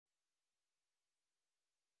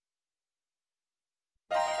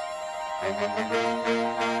Good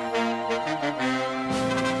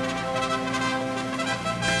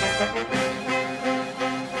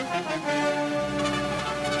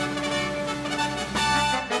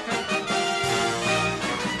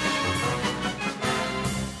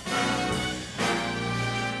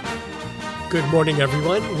morning,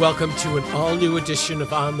 everyone. Welcome to an all-new edition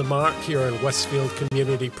of On the Mark here on Westfield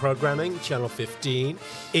Community Programming, Channel 15,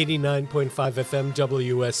 89.5 FM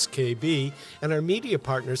WSKB, and our media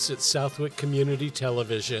partners at Southwick Community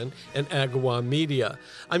Television and Agawam Media.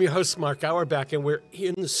 I'm your host, Mark Auerbach, and we're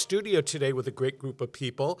in the studio today with a great group of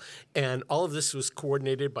people, and all of this was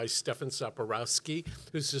coordinated by Stefan Saporowski,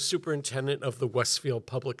 who's the superintendent of the Westfield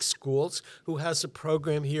Public Schools, who has a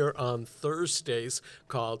program here on Thursdays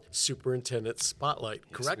called Superintendent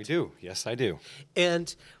Spotlight, correct? Yes, we do. Yes, I do.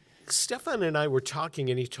 And Stefan and I were talking,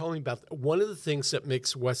 and he told me about one of the things that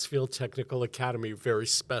makes Westfield Technical Academy very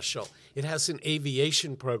special. It has an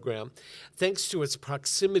aviation program. Thanks to its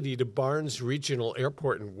proximity to Barnes Regional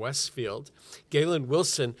Airport in Westfield, Galen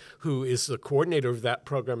Wilson, who is the coordinator of that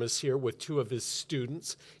program, is here with two of his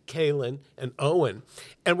students, Kaylin and Owen.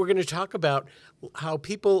 And we're going to talk about how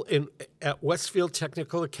people at Westfield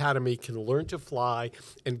Technical Academy can learn to fly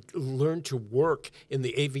and learn to work in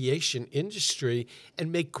the aviation industry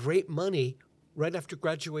and make great money right after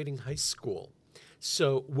graduating high school.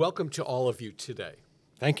 So welcome to all of you today.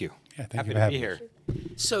 Thank you. Yeah, thank Happy you to for be having here.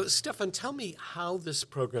 So, Stefan, tell me how this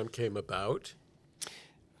program came about.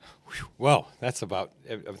 Well, that's about,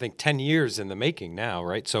 I think, 10 years in the making now,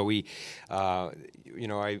 right? So we, I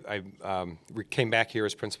came back here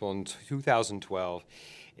as principal in 2012,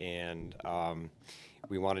 and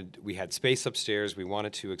we had space upstairs. We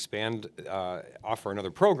wanted to expand, offer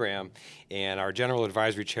another program, and our general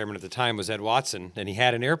advisory chairman at the time was Ed Watson, and he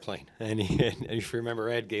had an airplane. And if you remember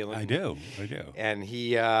Ed, Galen, I do. And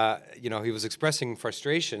he was expressing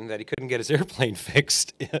frustration that he couldn't get his airplane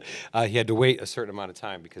fixed. He had to wait a certain amount of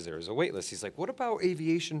time because there was a wait list. He's like, "What about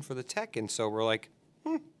aviation for the tech?" And so we're like,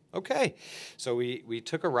 okay. So we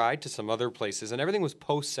took a ride to some other places, and everything was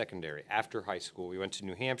post-secondary, after high school. We went to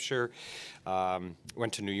New Hampshire,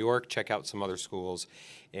 went to New York, check out some other schools,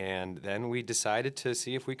 and then we decided to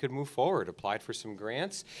see if we could move forward, applied for some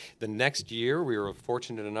grants. The next year, we were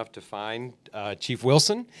fortunate enough to find Chief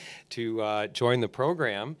Wilson to join the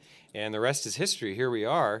program, and the rest is history. Here we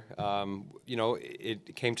are.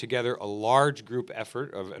 It came together a large group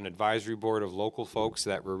effort of an advisory board of local folks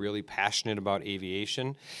that were really passionate about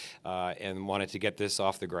aviation and wanted to get this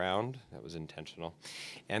off the ground. That was intentional.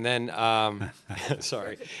 And then,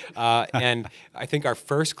 sorry. And I think our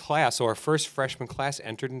first class, so our first freshman class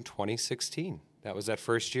entered in 2016. That was that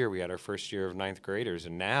first year. We had our first year of ninth graders.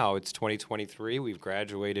 And now it's 2023. We've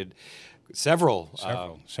graduated several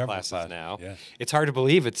classes now. Yes. It's hard to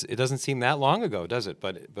believe it doesn't seem that long ago, does it?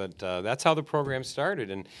 But that's how the program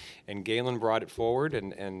started, and Galen brought it forward,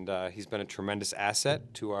 and he's been a tremendous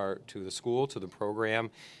asset to the school, to the program,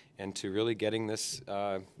 and to really getting this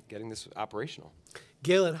operational.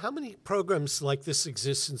 Galen, how many programs like this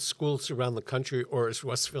exist in schools around the country, or is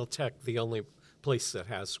Westfield Tech the only place that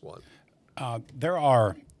has one? There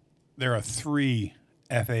are 3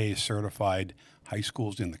 FAA certified high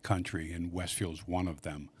schools in the country, and Westfield's one of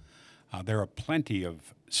them. There are plenty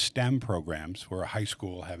of STEM programs where a high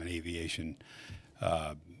school will have an aviation,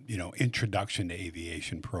 introduction to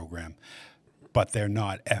aviation program, but they're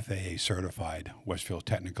not FAA certified. Westfield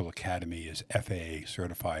Technical Academy is FAA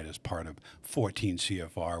certified as part of 14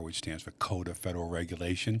 CFR, which stands for Code of Federal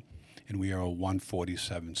Regulation, and we are a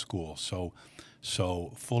 147 school. So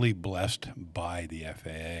fully blessed by the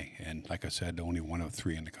FAA, and like I said, only one of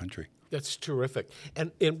 3 in the country. That's terrific.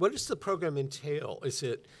 And what does the program entail? Is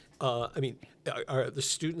it, are the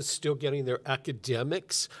students still getting their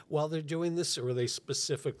academics while they're doing this, or are they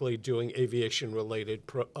specifically doing aviation-related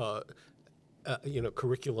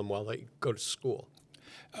curriculum while they go to school?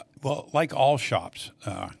 Well, like all shops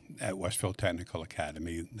at Westfield Technical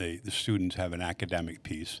Academy, the students have an academic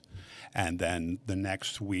piece, and then the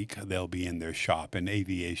next week they'll be in their shop, and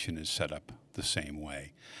aviation is set up the same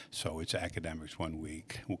way. So it's academics one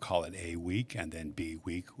week, we'll call it A week, and then B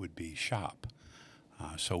week would be shop.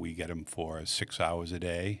 So we get them for 6 hours a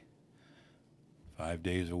day, 5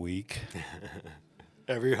 days a week.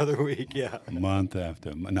 Every other week, yeah. Month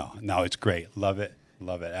after, no, it's great. Love it,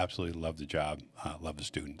 absolutely love the job, love the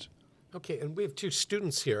students. Okay, and we have 2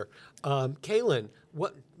 students here. Kaylin,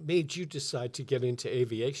 what made you decide to get into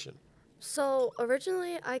aviation? So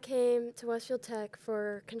originally I came to Westfield Tech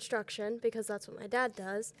for construction because that's what my dad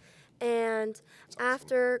does. And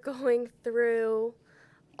after going through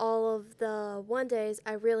all of the one days,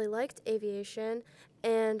 I really liked aviation,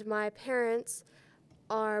 and my parents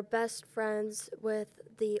are best friends with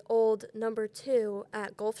the old number 2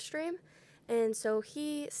 at Gulfstream, and so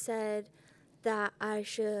he said that I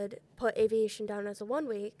should put aviation down as a 1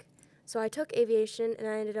 week. So I took aviation, and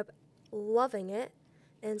I ended up loving it,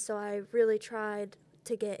 and so I really tried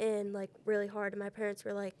to get in, like, really hard, and my parents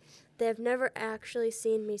were like, they've never actually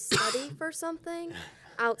seen me study for something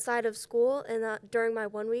outside of school, and during my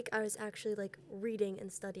 1 week, I was actually, like, reading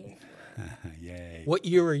and studying. Yay. What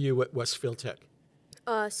year are you at Westfield Tech?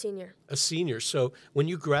 Senior. A senior. So when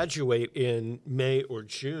you graduate in May or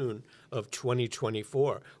June of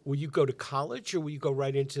 2024, will you go to college or will you go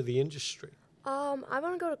right into the industry? I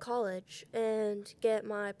want to go to college and get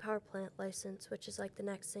my power plant license, which is like the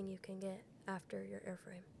next thing you can get after your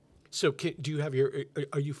airframe. So do you have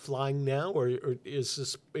are you flying now, or is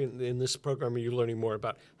this in this program, are you learning more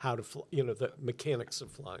about how to fly, the mechanics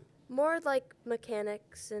of flying? More like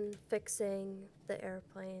mechanics and fixing the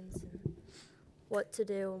airplanes and what to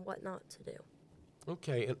do and what not to do.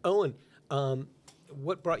 Okay. And Owen,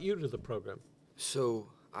 what brought you to the program? So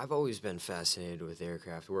I've always been fascinated with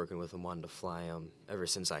aircraft, working with them, wanted to fly them ever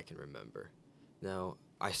since I can remember. Now,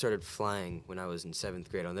 I started flying when I was in 7th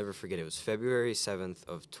grade. I'll never forget. It was February 7th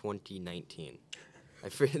of 2019.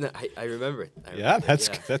 I remember it. Yeah,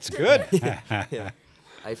 that's good. Yeah.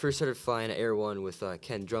 I first started flying at Air 1 with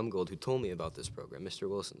Ken Drumgold, who told me about this program, Mr.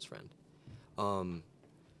 Wilson's friend.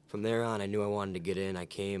 From there on, I knew I wanted to get in. I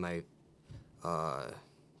came. I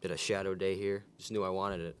did a shadow day here. Just knew I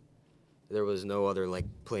wanted it. There was no other, like,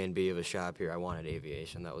 plan B of a shop here. I wanted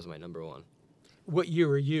aviation. That was my number one. What year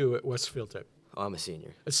are you at Westfield Tech? Oh, I'm a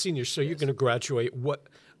senior. A senior. So you're Yes. going to graduate. What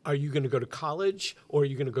are you going to go to college, or are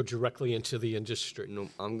you going to go directly into the industry? No,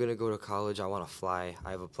 I'm going to go to college. I want to fly.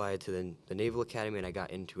 I've applied to the Naval Academy, and I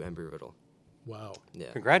got into Embry-Riddle. Wow.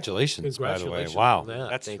 Yeah. Congratulations, by the way. Congratulations Wow, on that.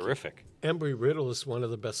 that's Thank you. terrific. Embry-Riddle is one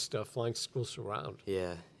of the best flying schools around.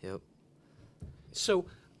 Yeah, yep. So,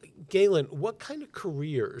 Galen, what kind of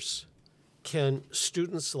careers can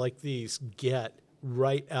students like these get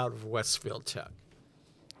right out of Westfield Tech?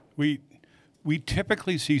 We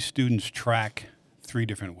typically see students track 3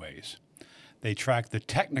 different ways. They track the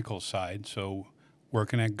technical side, so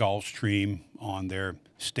working at Gulfstream on their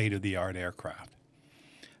state-of-the-art aircraft.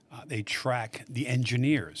 They track the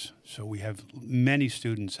engineers. So we have many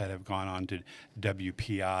students that have gone on to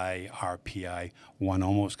WPI, RPI. One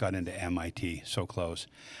almost got into MIT, so close.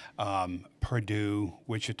 Purdue,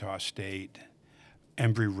 Wichita State,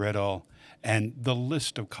 Embry-Riddle, and the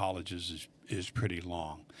list of colleges is pretty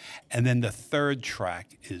long. And then the third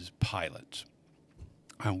track is pilots.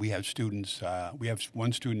 We have students, we have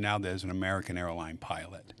one student now that is an American airline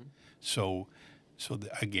pilot. So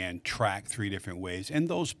again, track 3 different ways. And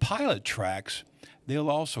those pilot tracks,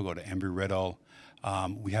 they'll also go to Embry-Riddle.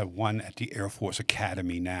 We have one at the Air Force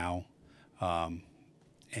Academy now,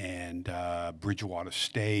 and Bridgewater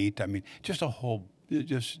State. I mean, just a whole,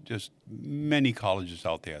 just many colleges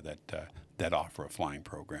out there that offer a flying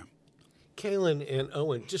program. Kaylin and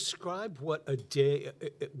Owen, describe what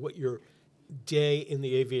your day in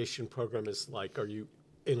the aviation program is like. Are you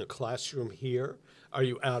in a classroom here? Are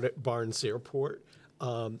you out at Barnes Airport?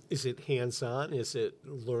 Is it hands-on? Is it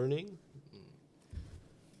learning?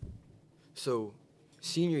 So,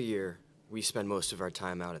 senior year, we spend most of our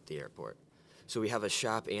time out at the airport. So we have a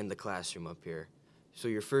shop and the classroom up here. So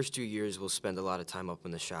your first 2 years, we'll spend a lot of time up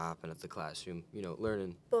in the shop and at the classroom,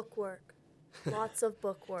 learning. Book work. Lots of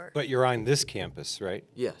book work. But you're on this campus, right?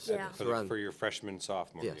 Yes. Yeah. For your freshman,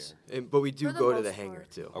 sophomore Yes. year. But we do For the go to the most hangar,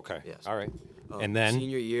 part. too. Okay. Yes. All right. And then?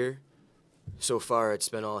 Senior year, so far, it's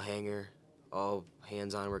been all hangar, all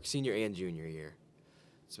hands-on work. Senior and junior year,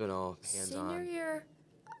 it's been all hands-on. Senior year,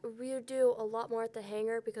 we do a lot more at the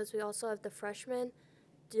hangar because we also have the freshmen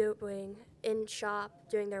doing in shop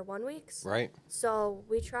doing their 1 weeks. Right. So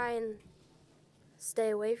we try and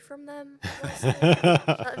stay away from them.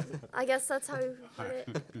 I guess that's how you put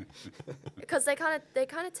it. Because they kind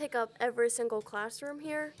of take up every single classroom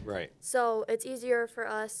here. Right. So it's easier for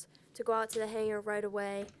us to go out to the hangar right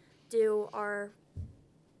away, do our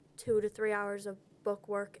 2 to 3 hours of book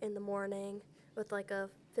work in the morning with like a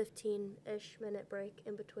 15-ish minute break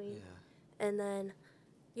in between. Yeah. And then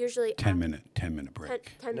usually 10 minute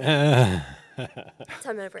break. 10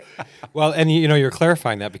 minute break. Well, and you're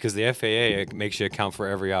clarifying that because the FAA makes you account for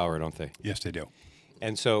every hour, don't they? Yes, they do.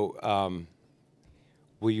 And so,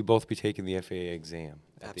 will you both be taking the FAA exam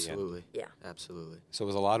at the end? Absolutely. Yeah. Absolutely. So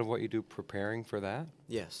is a lot of what you do preparing for that?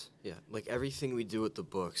 Yes. Yeah. Like everything we do with the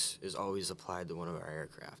books is always applied to one of our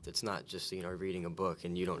aircraft. It's not just, reading a book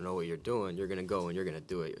and you don't know what you're doing. You're going to go and you're going to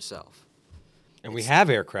do it yourself. And we have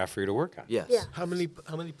aircraft for you to work on. Yes. Yeah. How many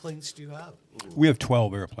planes do you have? We have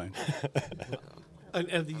 12 airplanes.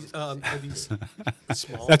 And are these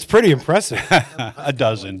small? That's pretty impressive. A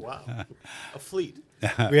dozen. Wow, a fleet.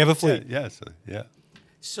 We have a fleet. Yes. Yeah.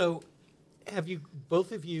 So, have you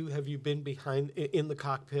both of you been behind in the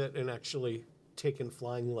cockpit and actually taken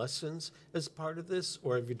flying lessons as part of this,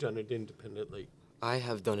 or have you done it independently? I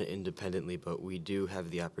have done it independently, but we do have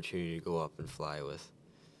the opportunity to go up and fly with.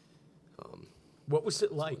 What was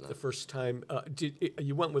it like the first time?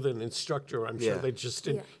 You went with an instructor? I'm sure Yeah. they just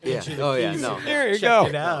didn't Yeah. hand you the Oh, yeah, keys no. and There you check go.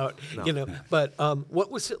 it out. No. You know, but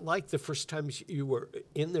what was it like the first time you were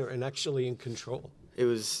in there and actually in control? It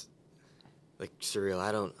was like surreal.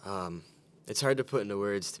 I don't. It's hard to put into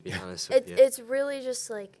words, to be honest with you. It's really just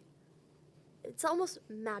like, it's almost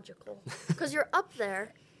magical because you're up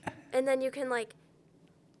there, and then you can like.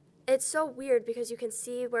 It's so weird because you can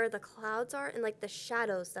see where the clouds are and like the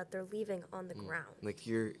shadows that they're leaving on the ground. Like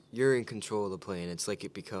you're in control of the plane. It's like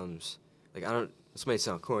it becomes like I don't. This might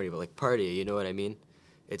sound corny, but like party. You know what I mean?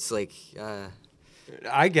 It's like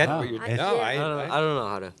I get Oh, what you're. I- No, yeah. I don't know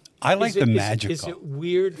how to. I like the magical. Is it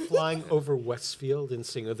weird flying over Westfield and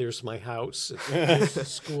saying, "Oh, there's my house, there's the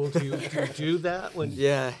school"? Do you do that when?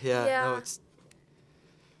 Yeah. Yeah. No,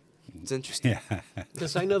 it's interesting. Yeah.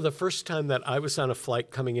 Because I know the first time that I was on a flight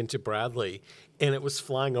coming into Bradley, and it was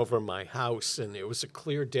flying over my house, and it was a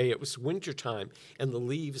clear day. It was wintertime, and the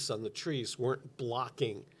leaves on the trees weren't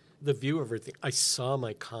blocking the view of everything. I saw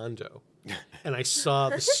my condo, and I saw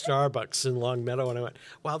the Starbucks in Long Meadow, and I went,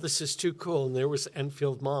 wow, this is too cool. And there was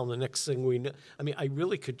Enfield Mall, and the next thing we knew, I mean, I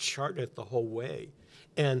really could chart it the whole way.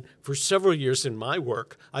 And for several years in my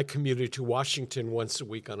work, I commuted to Washington once a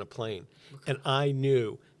week on a plane, and I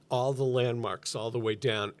knew all the landmarks all the way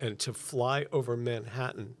down, and to fly over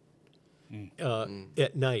Manhattan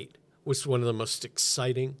at night was one of the most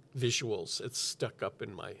exciting visuals. It's stuck up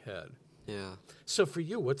in my head. Yeah. So for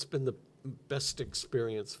you, what's been the best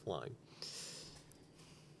experience flying?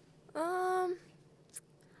 I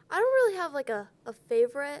don't really have like a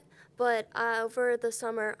favorite, but over the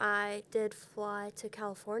summer I did fly to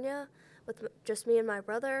California with just me and my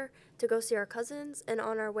brother to go see our cousins, and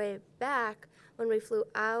on our way back, when we flew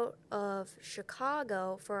out of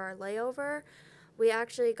Chicago for our layover, we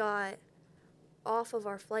actually got off of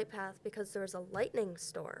our flight path because there was a lightning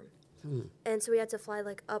storm. And so we had to fly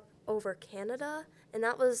like up over Canada, and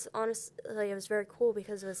that was honestly, it was very cool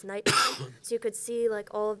because it was nighttime, so you could see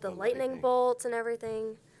like all of the lightning bolts and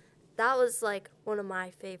everything. That was like one of my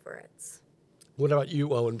favorites. What about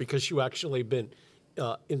you, Owen? Because you actually been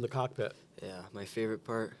in the cockpit. Yeah. My favorite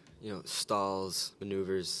part, stalls,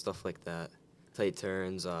 maneuvers, stuff like that, tight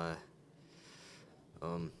turns. I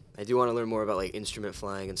do want to learn more about like instrument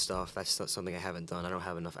flying and stuff. That's something I haven't done. I don't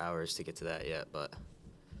have enough hours to get to that yet, but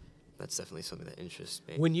that's definitely something that interests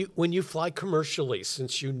me. When you fly commercially,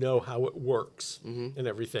 since you know how it works and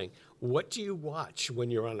everything, what do you watch when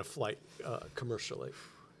you're on a flight commercially?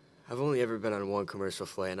 I've only ever been on one commercial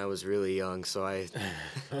flight, and I was really young, so I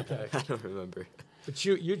Okay. I don't remember. But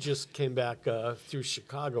you just came back through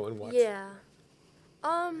Chicago and watched. Yeah.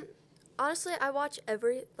 Honestly, I watch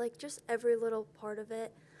every little part of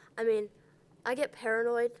it. I mean, I get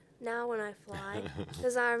paranoid now when I fly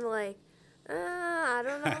because I'm like, I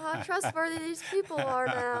don't know how trustworthy these people are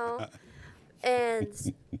now.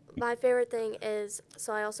 And my favorite thing is,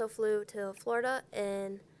 so I also flew to Florida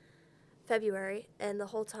in February, and the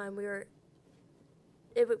whole time we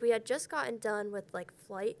had just gotten done with like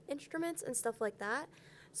flight instruments and stuff like that.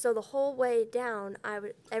 So the whole way down,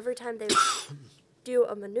 every time they would do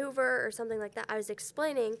a maneuver or something like that, I was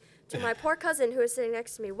explaining to my poor cousin who was sitting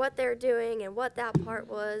next to me what they're doing and what that part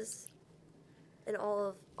was, and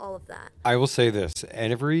all of that. I will say this: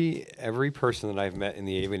 every person that I've met in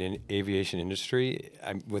the aviation industry,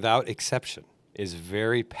 without exception, is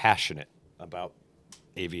very passionate about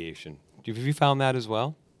aviation. Have you found that as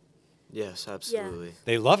well? Yes, absolutely.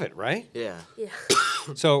 They love it, right? Yeah. Yeah.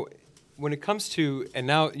 So when it comes to, and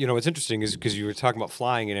now, what's interesting is because you were talking about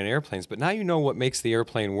flying in airplanes, but now you know what makes the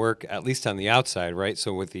airplane work, at least on the outside, right?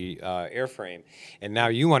 So with the airframe, and now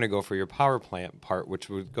you want to go for your power plant part, which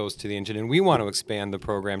goes to the engine, and we want to expand the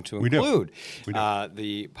program to include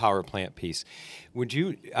the power plant piece. Would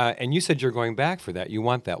you, and you said you're going back for that, you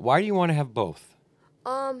want that. Why do you want to have both?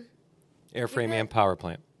 Airframe and power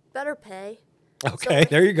plant. Better pay. Okay,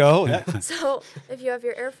 there you go. So if you have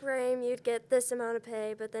your airframe, you'd get this amount of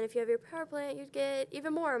pay, but then if you have your power plant, you'd get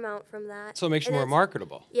even more amount from that. So it makes you And more it's-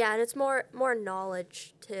 marketable. Yeah, and it's more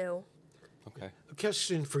knowledge too. Okay. A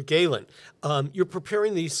question for Galen. You're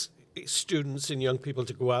preparing these students and young people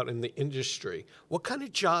to go out in the industry. What kind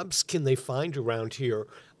of jobs can they find around here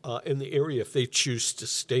in the area if they choose to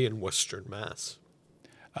stay in Western Mass?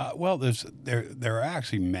 Well, there are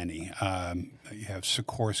actually many. You have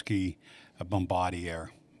Sikorsky, Bombardier,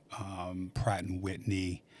 Pratt and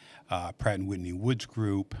Whitney, Pratt and Whitney Woods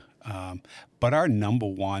Group, but our number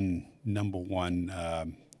one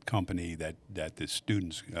company that the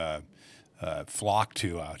students flock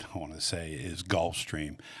to, I want to say, is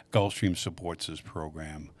Gulfstream. Gulfstream supports this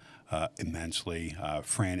program immensely.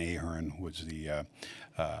 Fran Ahern was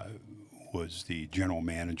the general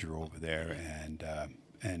manager over there,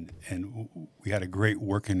 and we had a great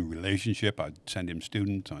working relationship. I'd send him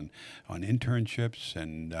students on internships,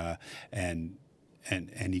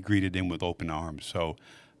 and he greeted them with open arms. So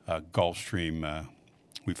Gulfstream,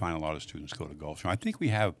 we find a lot of students go to Gulfstream. I think we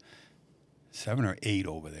have 7 or 8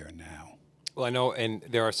 over there now. Well, I know, and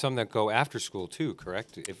there are some that go after school too,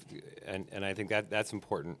 correct? And I think that's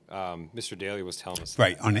important. Mr. Daly was telling us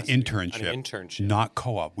Right, that on an last week. internship. On an internship. Not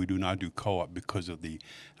co-op. We do not do co-op because of the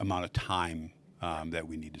amount of time that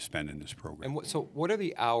we need to spend in this program. And so what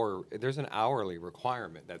are there's an hourly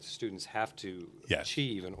requirement that students have to Yes.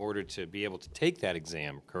 achieve in order to be able to take that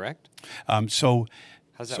exam, correct? So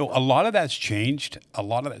How's that So work? a lot of that's changed.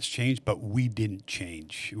 But we didn't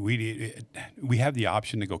change. We have the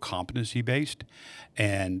option to go competency based,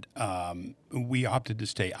 and we opted to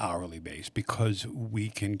stay hourly based because we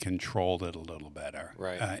can control it a little better,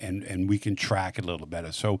 Right. And we can track it a little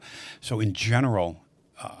better. So in general.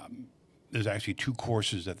 There's actually 2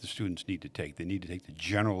 courses that the students need to take. They need to take the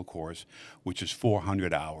general course, which is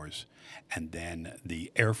 400 hours, and then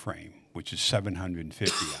the airframe, which is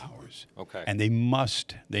 750 hours. Okay. And they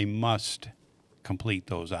must complete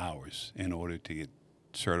those hours in order to get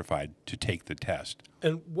certified to take the test.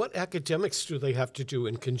 And what academics do they have to do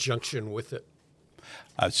in conjunction with it?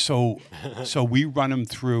 So we run them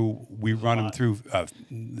through.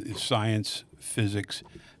 Science, physics,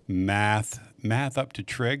 math up to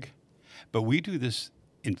trig. But we do this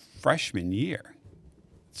in freshman year,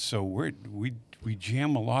 so we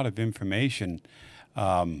jam a lot of information,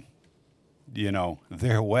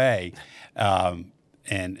 their way,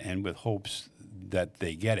 and with hopes that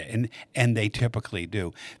they get it, and they typically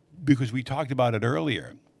do, because we talked about it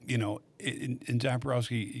earlier. In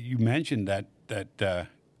Zaporowski, you mentioned that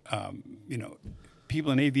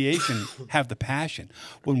people in aviation have the passion.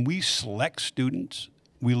 When we select students,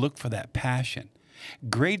 we look for that passion.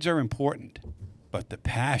 Grades are important, but the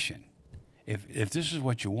passion. If this is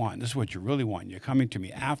what you want, this is what you really want, you're coming to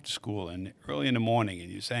me after school and early in the morning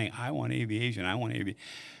and you're saying, I want aviation,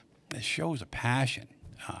 it shows a passion.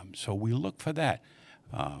 So we look for that.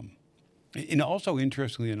 And also,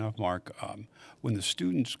 interestingly enough, Mark, when the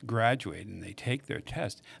students graduate and they take their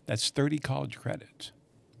test, that's 30 college credits.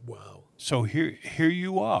 Wow. So here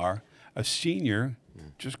you are, a senior,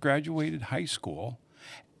 just graduated high school,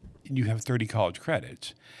 and you have 30 college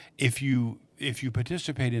credits. If you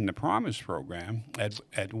participate in the Promise program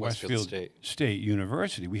at Westfield State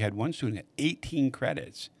University, we had one student at 18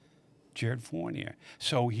 credits, Jared Fournier.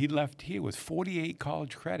 So he left here with 48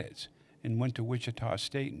 college credits and went to Wichita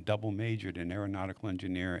State and double majored in aeronautical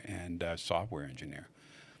engineer and software engineer.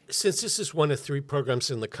 Since this is one of 3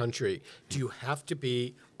 programs in the country, do you have to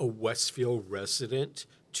be a Westfield resident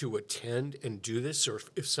to attend and do this? Or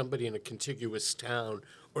if somebody in a contiguous town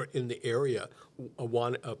or in the area,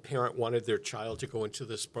 a parent wanted their child to go into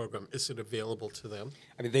this program, is it available to them?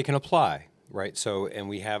 I mean, they can apply, right? So, and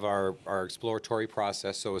we have our exploratory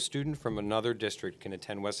process. So a student from another district can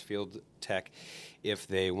attend Westfield Tech if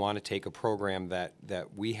they want to take a program that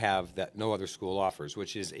we have that no other school offers,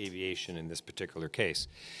 which is aviation in this particular case.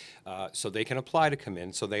 So they can apply to come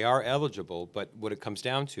in. So they are eligible, but what it comes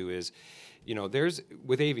down to is,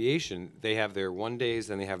 with aviation, they have their 1 days,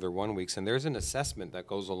 then they have their 1 weeks, and there's an assessment that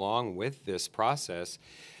goes along with this process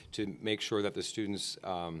to make sure that the students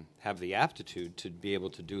have the aptitude to be able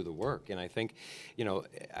to do the work. And I think,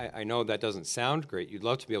 I know that doesn't sound great. You'd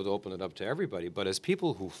love to be able to open it up to everybody, but as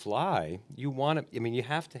people who fly, you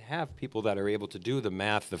have to have people that are able to do the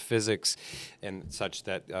math, the physics, and such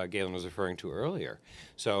that Galen was referring to earlier.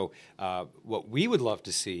 So what we would love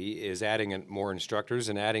to see is adding more instructors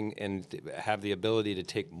and have the ability to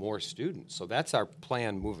take more students. So that's our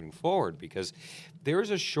plan moving forward, because there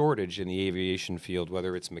is a shortage in the aviation field,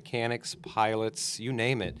 whether it's mechanics, pilots, you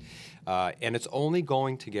name it. And it's only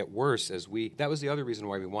going to get worse that was the other reason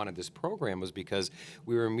why we wanted this program, was because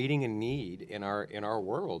we were meeting a need in our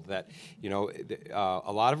world that,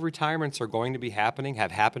 a lot of retirements are going to be happening,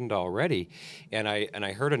 have happened already. And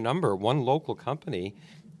I heard a number, one local company,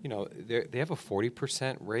 they have a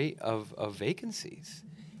 40% rate of vacancies.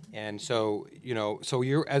 And so, so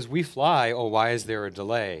as we fly, oh, why is there a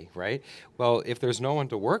delay, right? Well, if there's no one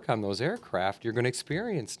to work on those aircraft, you're going to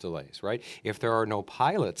experience delays, right? If there are no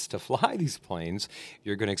pilots to fly these planes,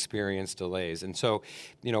 you're going to experience delays. And so,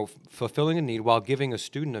 fulfilling a need while giving a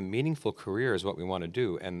student a meaningful career is what we want to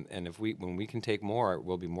do. And when we can take more,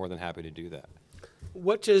 we'll be more than happy to do that.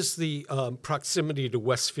 What does the proximity to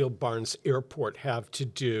Westfield Barnes Airport have to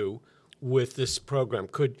do with this program?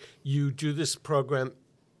 Could you do this program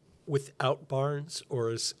without Barnes,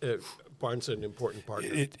 or is Barnes an important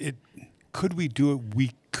partner? Could we do it?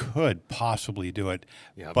 We could possibly do it,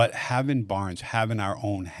 Yeah. but having Barnes, having our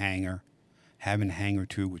own hangar, having Hangar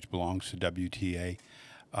 2, which belongs to WTA,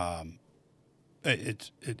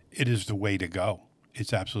 it is the way to go.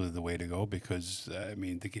 It's absolutely the way to go because,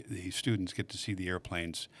 the students get to see the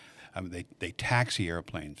airplanes. They taxi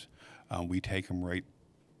airplanes. We take them right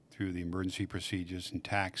through the emergency procedures and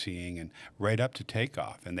taxiing and right up to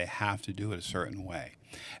takeoff, and they have to do it a certain way.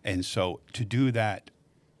 And so to do that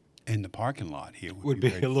in the parking lot here Would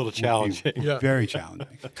be a little challenging. Yeah. Very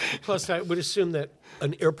challenging. Plus, I would assume that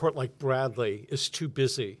an airport like Bradley is too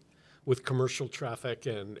busy with commercial traffic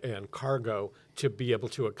and cargo to be able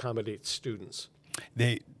to accommodate students.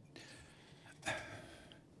 They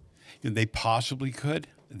possibly could.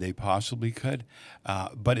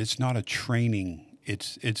 But it's not a training.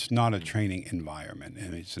 It's not a training environment,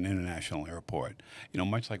 and it's an international airport.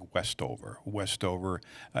 Much like Westover.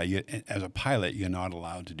 As a pilot, you're not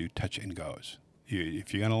allowed to do touch and goes.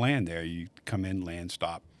 If you're going to land there, you come in, land,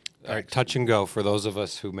 stop. All right, touch and go for those of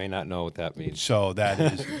us who may not know what that means. So that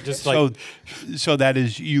is Just so that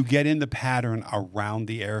is you get in the pattern around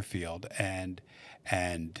the airfield and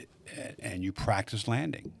you practice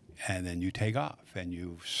landing, and then you take off and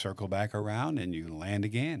you circle back around and you land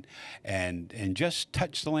again and just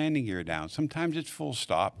touch the landing gear down. Sometimes it's full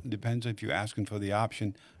stop. Depends if you're asking for the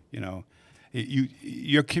option.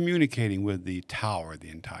 You're communicating with the tower the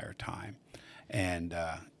entire time, and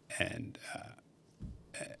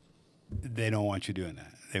they don't want you doing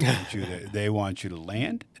that. They want you to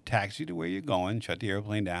land, taxi to where you're going, shut the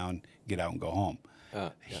airplane down, get out and go home.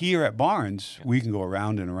 Here at Barnes, we can go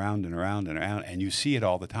around and around and around and around, and you see it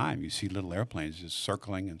all the time. You see little airplanes just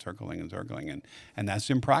circling and circling and circling, and that's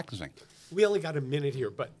them practicing. We only got a minute here,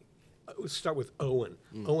 but let's start with Owen.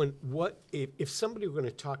 Owen, what if somebody were going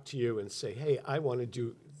to talk to you and say, hey, I want to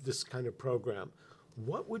do this kind of program,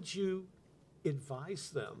 what would you advise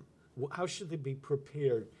them? How should they be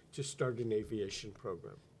prepared to start an aviation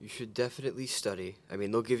program? You should definitely study.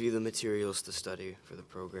 They'll give you the materials to study for the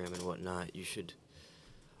program and whatnot. You should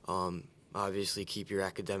obviously keep your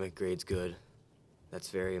academic grades good. That's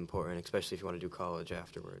very important, especially if you want to do college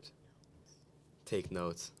afterwards. Take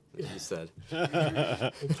notes, as you said.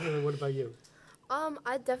 And Taylor, what about you?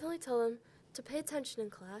 I'd definitely tell them to pay attention in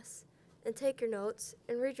class and take your notes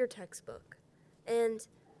and read your textbook. And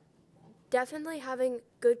definitely having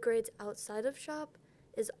good grades outside of shop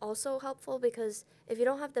is also helpful because if you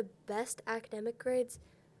don't have the best academic grades,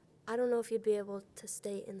 I don't know if you'd be able to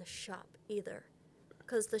stay in the shop either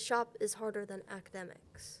because the shop is harder than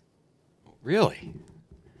academics. Really?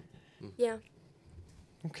 Yeah.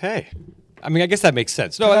 Okay. I guess that makes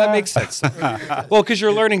sense. No, that makes sense. Well, because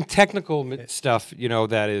you're learning technical stuff,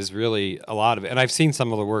 that is really a lot of it. And I've seen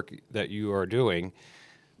some of the work that you are doing.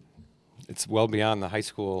 It's well beyond the high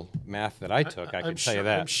school math that I took, I can tell you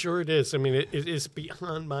that. I'm sure it is. It is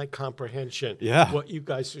beyond my comprehension what you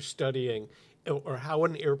guys are studying or how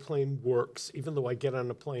an airplane works, even though I get on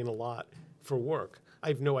a plane a lot for work. I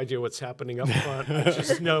have no idea what's happening up front.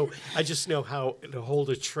 I just know how to hold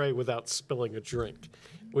a tray without spilling a drink,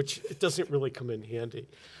 which it doesn't really come in handy.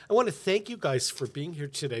 I want to thank you guys for being here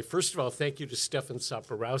today. First of all, thank you to Stefan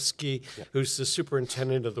Saporowski, who's the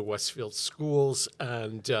superintendent of the Westfield Schools.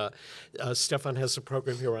 And Stefan has a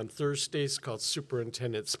program here on Thursdays called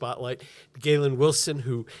Superintendent Spotlight. Galen Wilson,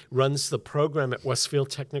 who runs the program at Westfield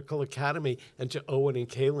Technical Academy, and to Owen and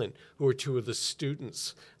Kaylin, who are two of the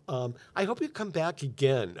students. I hope you come back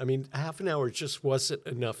again. Half an hour just wasn't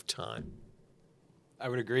enough time. I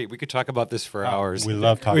would agree. We could talk about this for hours. We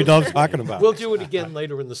love talking. We love talking about it. We'll do it again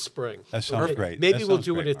later in the spring. That sounds great. Maybe That we'll sounds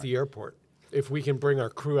do great, it at Mark. the airport if we can bring our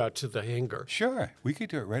crew out to the hangar. Sure, we could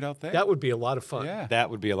do it right out there. That would be a lot of fun. Yeah. That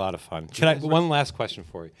would be a lot of fun. One last question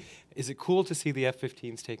for you. Is it cool to see the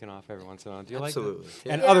F-15s taken off every once in a while? Do you Absolutely. like that?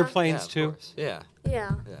 Yeah. And Yeah. other Yeah, planes of too? course. Yeah.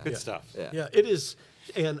 Yeah. Good stuff. Yeah, it is.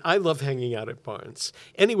 And I love hanging out at Barnes.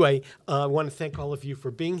 Anyway, I want to thank all of you for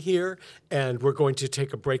being here. And we're going to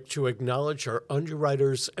take a break to acknowledge our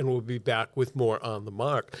underwriters, and we'll be back with more On the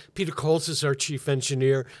Mark. Peter Coles is our chief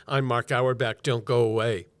engineer. I'm Mark Auerbach. Don't go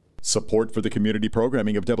away. Support for the community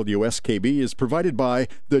programming of WSKB is provided by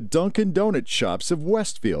the Dunkin' Donut Shops of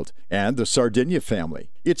Westfield and the Sardinia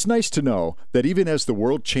family. It's nice to know that even as the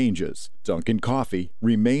world changes, Dunkin' Coffee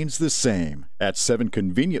remains the same at 7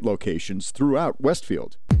 convenient locations throughout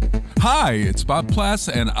Westfield. Hi, it's Bob Plass,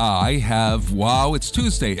 and I have Wow, It's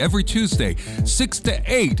Tuesday, every Tuesday, 6 to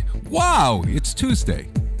 8. Wow, it's Tuesday.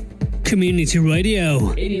 Community Radio.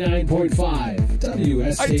 89.5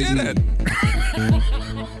 WSKB. I did it!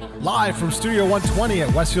 Live from Studio 120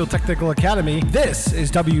 at Westfield Technical Academy, this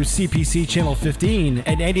is WCPC Channel 15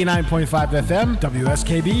 and 89.5 FM,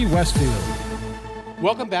 WSKB Westfield.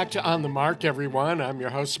 Welcome back to On the Mark, everyone. I'm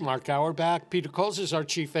your host, Mark Auerbach. Peter Coles is our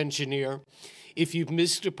chief engineer. If you've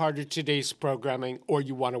missed a part of today's programming or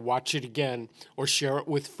you want to watch it again or share it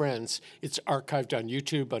with friends, it's archived on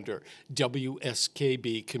YouTube under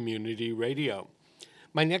WSKB Community Radio.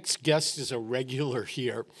 My next guest is a regular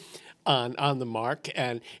here on the Mark,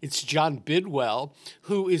 and it's John Bidwell,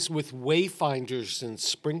 who is with Wayfinders in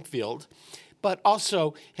Springfield, but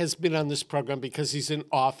also has been on this program because he's an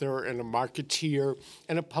author and a marketeer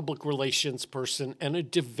and a public relations person and a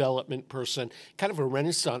development person, kind of a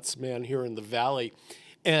Renaissance man here in the Valley.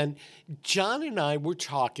 And John and I were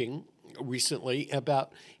talking recently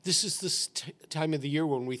about this is this time of the year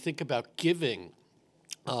when we think about giving,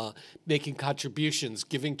 making contributions.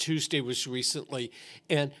 Giving Tuesday was recently,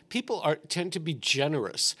 and people tend to be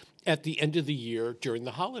generous at the end of the year during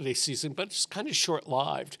the holiday season, but it's kind of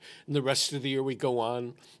short-lived. And the rest of the year we go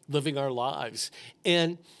on living our lives.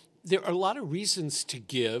 And there are a lot of reasons to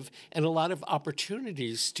give and a lot of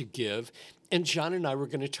opportunities to give. And John and I were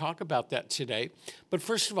going to talk about that today. But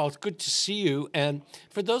first of all, it's good to see you. And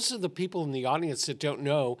for those of the people in the audience that don't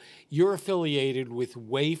know, you're affiliated with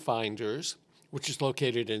Wayfinders, which is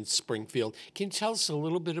located in Springfield. Can you tell us a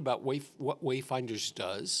little bit about what Wayfinders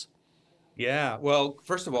does? Yeah, well,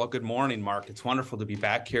 first of all, good morning, Mark. It's wonderful to be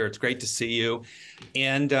back here. It's great to see you.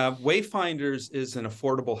 And Wayfinders is an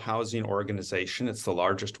affordable housing organization. It's the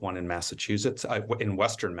largest one in Massachusetts, in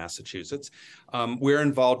Western Massachusetts. We're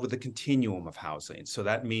involved with the continuum of housing. So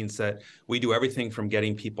that means that we do everything from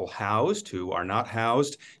getting people housed who are not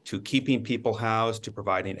housed, to keeping people housed, to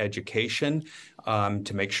providing education,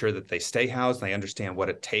 to make sure that they stay housed, they understand what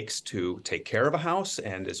it takes to take care of a house,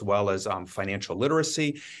 and as well as financial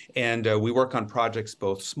literacy. And we work on projects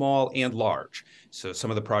both small and large. So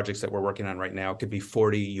some of the projects that we're working on right now could be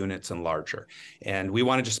 40 units and larger. And we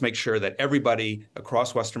want to just make sure that everybody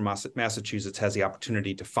across Western Massachusetts has the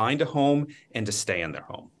opportunity to find a home and to stay in their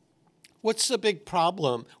home. What's the big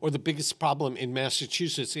problem or the biggest problem in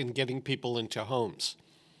Massachusetts in getting people into homes?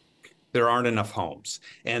 There aren't enough homes.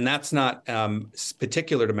 And that's not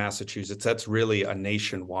particular to Massachusetts. That's really a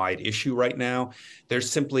nationwide issue right now. There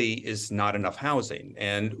simply is not enough housing.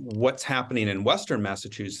 And what's happening in Western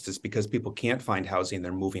Massachusetts is because people can't find housing,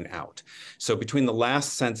 they're moving out. So between the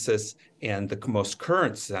last census and the most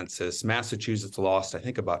current census, Massachusetts lost, I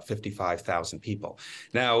think, about 55,000 people.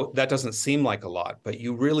 Now, that doesn't seem like a lot, but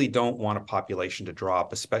you really don't want a population to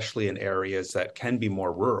drop, especially in areas that can be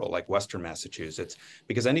more rural, like Western Massachusetts,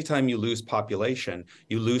 because anytime you lose population,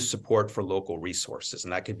 you lose support for local resources.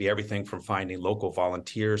 And that could be everything from finding local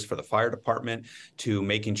volunteers for the fire department, to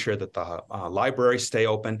making sure that the libraries stay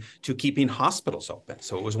open, to keeping hospitals open.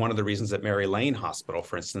 So it was one of the reasons that Mary Lane Hospital,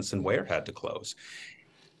 for instance, in Ware had to close.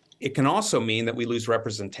 It can also mean that we lose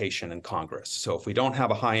representation in Congress. So if we don't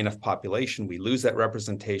have a high enough population, we lose that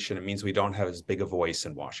representation. It means we don't have as big a voice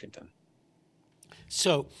in Washington.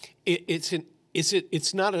 So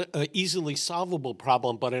it's not an easily solvable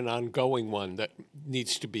problem, but an ongoing one that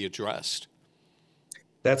needs to be addressed.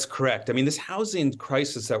 That's correct. I mean, this housing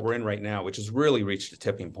crisis that we're in right now, which has really reached a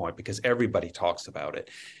tipping point because everybody talks about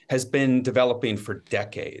it, has been developing for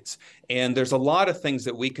decades. And there's a lot of things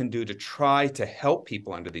that we can do to try to help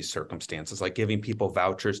people under these circumstances, like giving people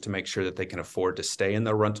vouchers to make sure that they can afford to stay in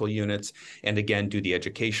their rental units, and again, do the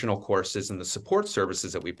educational courses and the support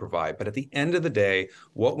services that we provide. But at the end of the day,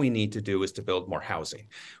 what we need to do is to build more housing.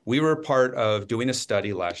 We were part of doing a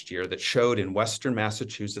study last year that showed in Western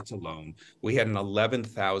Massachusetts alone, we had an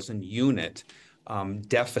 11,000 unit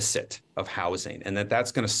deficit of housing, and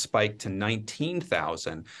that's going to spike to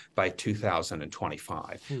 19,000 by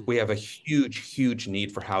 2025. We have a huge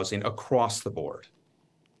need for housing across the board.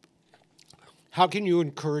 How can you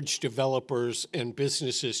encourage developers and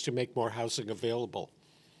businesses to make more housing available?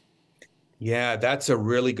 Yeah, that's a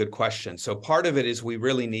really good question. So part of it is we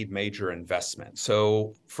really need major investment.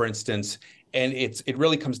 So for instance, and it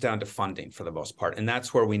really comes down to funding for the most part. And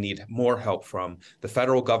that's where we need more help from the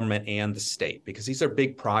federal government and the state, because these are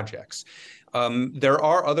big projects. There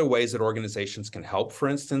are other ways that organizations can help. For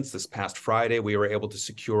instance, this past Friday, we were able to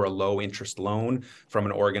secure a low-interest loan from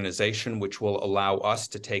an organization which will allow us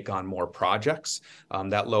to take on more projects.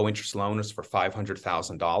 That low-interest loan is for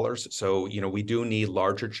 $500,000. So, we do need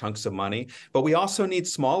larger chunks of money, but we also need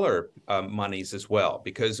smaller monies as well,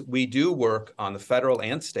 because we do work on the federal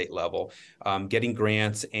and state level, getting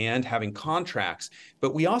grants and having contracts.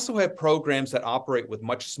 But we also have programs that operate with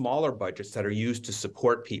much smaller budgets that are used to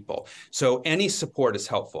support people. So any support is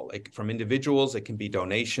helpful. From individuals, it can be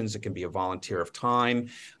donations, it can be a volunteer of time.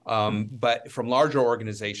 But from larger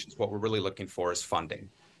organizations, what we're really looking for is funding.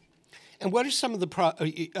 And what are some of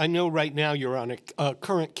the I know right now you're on a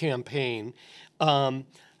current campaign. And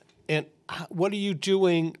what are you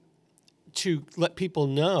doing to let people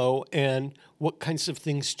know, and what kinds of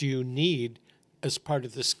things do you need as part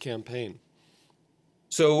of this campaign?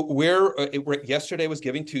 So yesterday was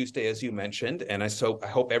Giving Tuesday, as you mentioned, and I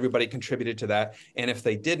hope everybody contributed to that. And if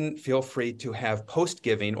they didn't, feel free to have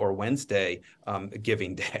post-giving or Wednesday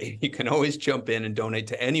Giving Day. You can always jump in and donate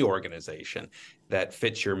to any organization that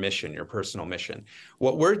fits your mission, your personal mission.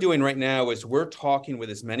 What we're doing right now is we're talking with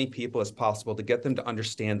as many people as possible to get them to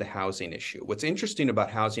understand the housing issue. What's interesting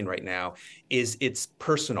about housing right now is it's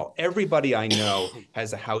personal. Everybody I know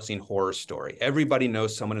has a housing horror story. Everybody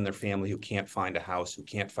knows someone in their family who can't find a house, who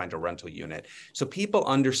can't find a rental unit. So people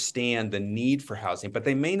understand the need for housing, but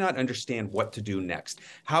they may not understand what to do next.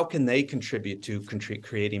 How can they contribute to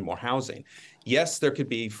creating more housing? Yes, there could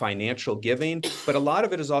be financial giving, but a lot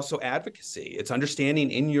of it is also advocacy. It's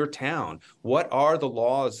understanding in your town, what are the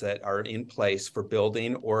laws that are in place for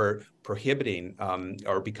building or prohibiting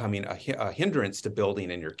or becoming a hindrance to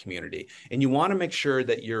building in your community. And you want to make sure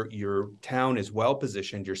that your town is well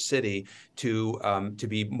positioned, your city, to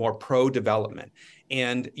be more pro-development.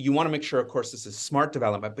 And you want to make sure, of course, this is smart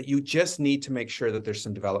development, but you just need to make sure that there's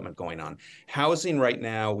some development going on. Housing right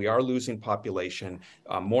now, we are losing population.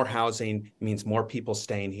 More housing means more people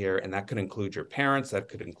staying here, and that could include your parents, that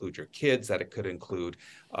could include your kids, that it could include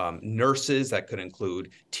nurses, that could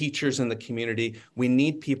include teachers in the community. We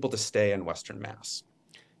need people to stay in Western Mass.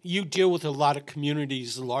 You deal with a lot of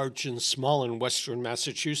communities, large and small, in Western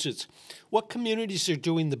Massachusetts. What communities are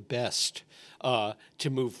doing the best to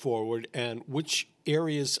move forward, and which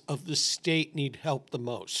areas of the state need help the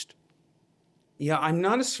most? Yeah, I'm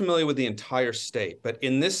not as familiar with the entire state, but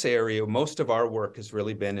in this area, most of our work has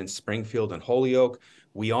really been in Springfield and Holyoke.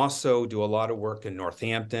 We also do a lot of work in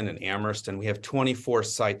Northampton and Amherst, and we have 24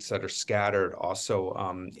 sites that are scattered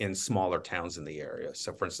also in smaller towns in the area.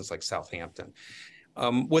 So for instance, like Southampton.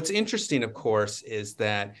 What's interesting, of course, is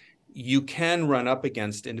that you can run up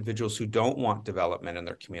against individuals who don't want development in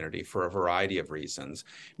their community for a variety of reasons.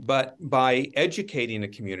 But by educating a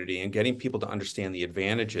community and getting people to understand the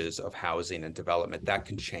advantages of housing and development, that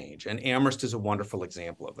can change. And Amherst is a wonderful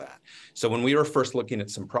example of that. So when we were first looking at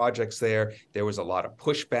some projects there was a lot of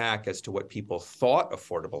pushback as to what people thought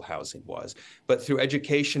affordable housing was. But through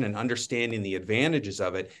education and understanding the advantages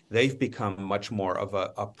of it, they've become much more of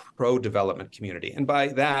a pro-development community. And by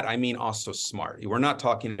that, I mean also smart. We're not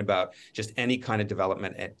talking about just any kind of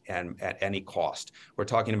development at any cost. We're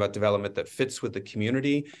talking about development that fits with the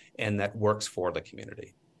community and that works for the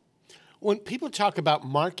community. When people talk about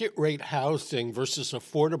market rate housing versus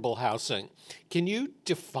affordable housing, can you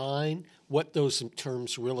define what those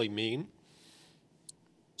terms really mean?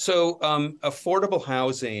 So affordable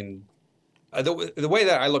housing, the way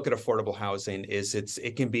that I look at affordable housing is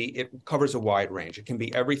it covers a wide range. It can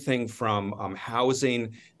be everything from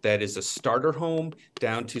housing that is a starter home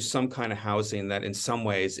down to some kind of housing that in some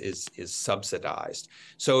ways is subsidized.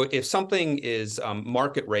 So if something is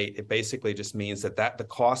market rate, it basically just means that the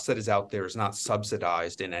cost that is out there is not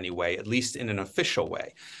subsidized in any way, at least in an official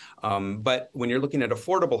way. But when you're looking at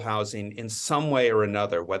affordable housing in some way or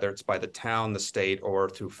another, whether it's by the town, the state, or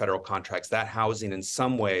through federal contracts, that housing in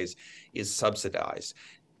some ways is subsidized.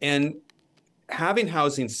 And having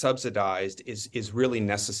housing subsidized is really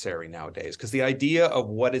necessary nowadays, because the idea of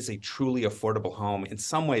what is a truly affordable home, in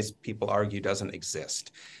some ways, people argue doesn't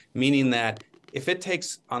exist, meaning that if it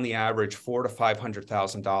takes on the average $400,000 to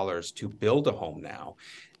 $500,000 to build a home now,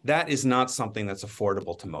 that is not something that's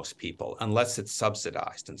affordable to most people unless it's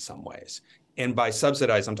subsidized in some ways. And by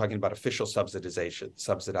subsidized, I'm talking about official subsidization,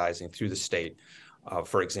 subsidizing through the state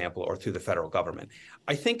for example, or through the federal government.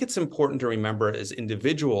 I think it's important to remember as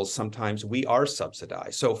individuals, sometimes we are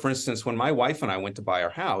subsidized. So for instance, when my wife and I went to buy our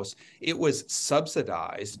house, it was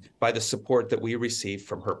subsidized by the support that we received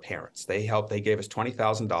from her parents. They gave us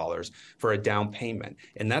 $20,000 for a down payment.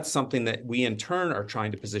 And that's something that we in turn are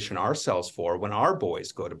trying to position ourselves for when our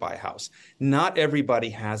boys go to buy a house. Not everybody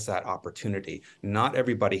has that opportunity. Not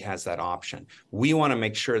everybody has that option. We want to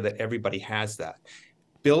make sure that everybody has that.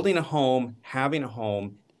 Building a home, having a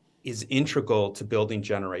home is integral to building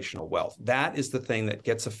generational wealth. That is the thing that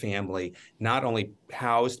gets a family not only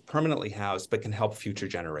permanently housed, but can help future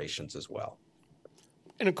generations as well.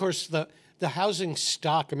 And of course, the housing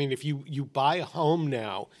stock, I mean, if you buy a home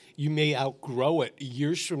now, you may outgrow it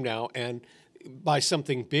years from now and buy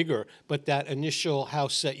something bigger, but that initial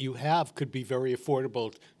house that you have could be very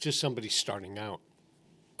affordable to somebody starting out.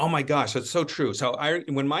 Oh my gosh, that's so true. So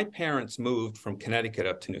when my parents moved from Connecticut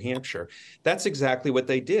up to New Hampshire, that's exactly what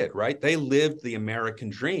they did, right? They lived the American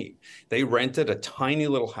dream. They rented a tiny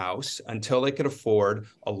little house until they could afford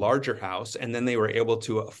a larger house, and then they were able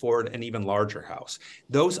to afford an even larger house.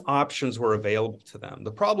 Those options were available to them.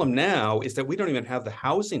 The problem now is that we don't even have the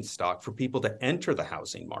housing stock for people to enter the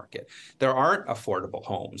housing market. There aren't affordable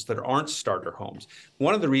homes, there aren't starter homes.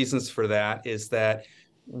 One of the reasons for that is that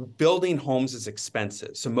building homes is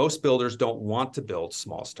expensive. So most builders don't want to build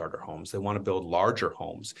small starter homes. They want to build larger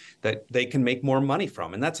homes that they can make more money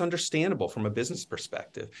from. And that's understandable from a business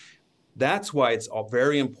perspective. That's why it's all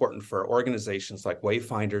very important for organizations like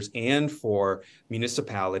Wayfinders and for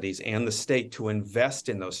municipalities and the state to invest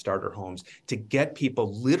in those starter homes to get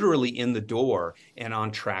people literally in the door and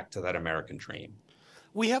on track to that American dream.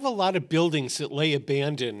 We have a lot of buildings that lay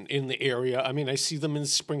abandoned in the area. I mean, I see them in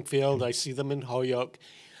Springfield, I see them in Holyoke.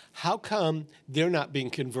 How come they're not being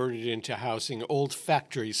converted into housing? Old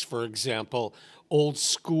factories, for example, old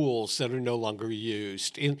schools that are no longer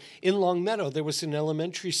used. In Long Meadow, there was an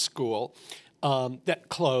elementary school that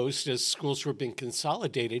closed as schools were being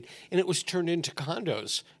consolidated, and it was turned into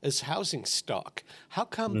condos as housing stock. How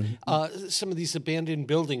come some of these abandoned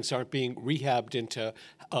buildings aren't being rehabbed into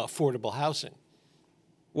affordable housing?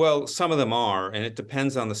 Well, some of them are, and it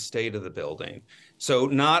depends on the state of the building. So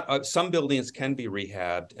not some buildings can be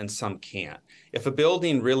rehabbed and some can't. If a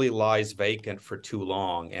building really lies vacant for too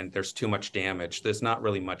long and there's too much damage, there's not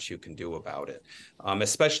really much you can do about it,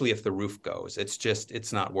 especially if the roof goes.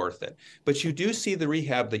 It's not worth it. But you do see the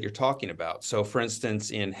rehab that you're talking about. So for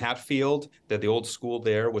instance, in Hatfield, the old school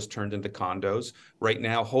there was turned into condos. Right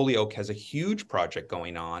now, Holyoke has a huge project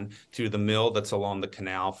going on through the mill that's along the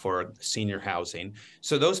canal for senior housing.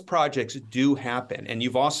 So those projects do happen. And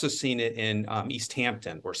you've also seen it in East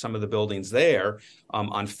Hampton, where some of the buildings there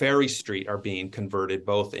on Ferry Street are being converted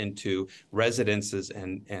both into residences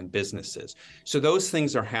and businesses. So those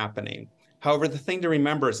things are happening. However, the thing to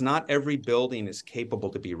remember is not every building is capable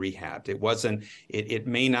to be rehabbed. It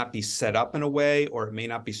may not be set up in a way, or it may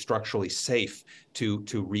not be structurally safe to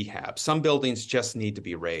rehab. Some buildings just need to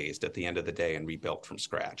be razed at the end of the day and rebuilt from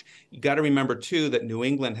scratch. You got to remember too that New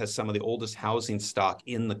England has some of the oldest housing stock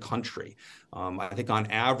in the country. I think on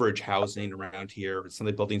average housing around here, some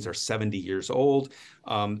of the buildings are 70 years old.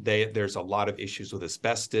 There's a lot of issues with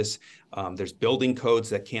asbestos. There's building codes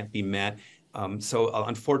that can't be met. So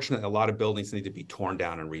unfortunately, a lot of buildings need to be torn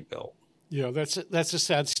down and rebuilt. Yeah, that's a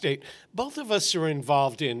sad state. Both of us are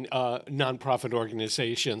involved in nonprofit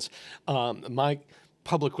organizations. My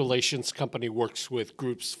public relations company works with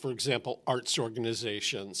groups, for example, arts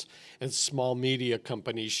organizations and small media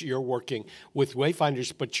companies. You're working with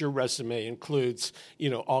Wayfinders, but your resume includes,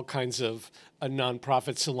 all kinds of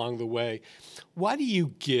nonprofits along the way. Why do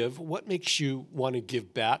you give? What makes you want to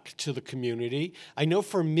give back to the community? I know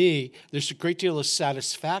for me, there's a great deal of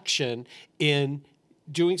satisfaction in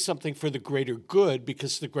doing something for the greater good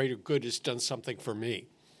because the greater good has done something for me.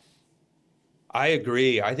 I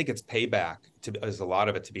agree. I think it's payback is a lot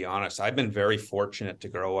of it, to be honest. I've been very fortunate to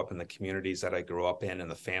grow up in the communities that I grew up in and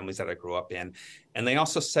the families that I grew up in. And they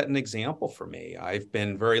also set an example for me. I've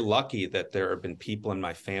been very lucky that there have been people in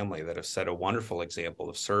my family that have set a wonderful example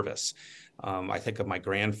of service. I think of my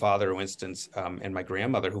grandfather, for instance, and my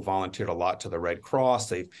grandmother, who volunteered a lot to the Red Cross.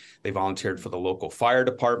 They volunteered for the local fire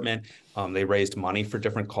department. They raised money for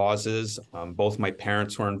different causes. Both my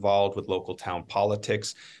parents were involved with local town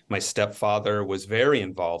politics. My stepfather was very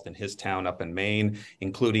involved in his town up in Maine,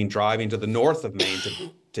 including driving to the north of Maine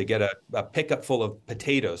to get a pickup full of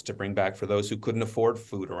potatoes to bring back for those who couldn't afford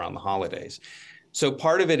food around the holidays. So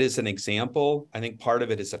part of it is an example. I think part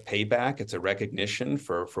of it is a payback. It's a recognition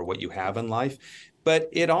for what you have in life. But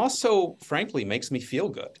it also, frankly, makes me feel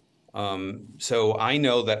good. So I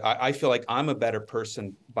know that I feel like I'm a better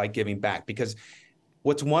person by giving back, because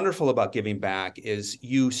what's wonderful about giving back is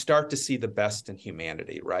you start to see the best in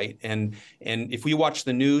humanity, right? And if we watch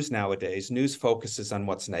the news nowadays, news focuses on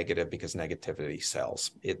what's negative because negativity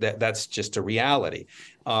sells. That's just a reality.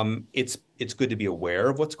 It's good to be aware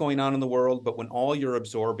of what's going on in the world, but when all you're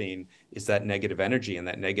absorbing is that negative energy and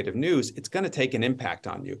that negative news, it's going to take an impact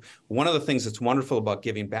on you. One of the things that's wonderful about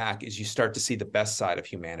giving back is you start to see the best side of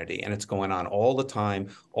humanity, and it's going on all the time,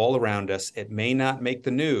 all around us. It may not make the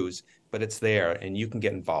news, but it's there, and you can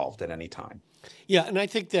get involved at any time. Yeah, and I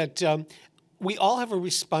think that we all have a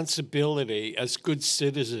responsibility as good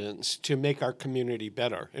citizens to make our community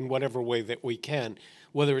better in whatever way that we can,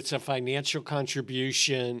 whether it's a financial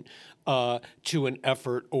contribution to an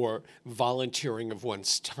effort or volunteering of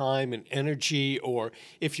one's time and energy, or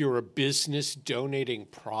if you're a business donating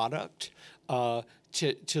product to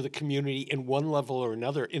the community in one level or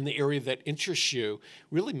another in the area that interests you,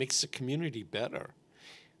 really makes the community better.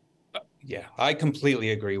 Yeah, I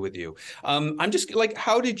completely agree with you. I'm just like,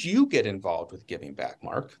 how did you get involved with giving back,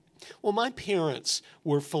 Mark? Well, my parents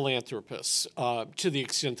were philanthropists to the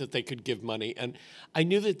extent that they could give money, and I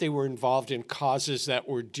knew that they were involved in causes that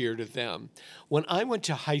were dear to them. When I went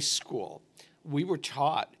to high school, we were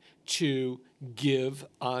taught to give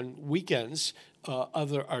on weekends,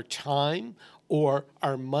 either our time or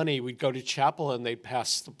our money. We'd go to chapel and they'd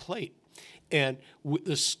pass the plate. And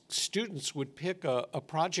the students would pick a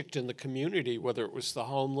project in the community, whether it was the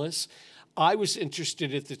homeless. I was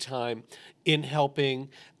interested at the time in helping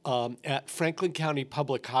at Franklin County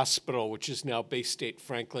Public Hospital, which is now Bay State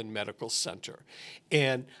Franklin Medical Center.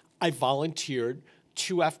 And I volunteered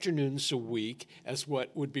 2 afternoons a week as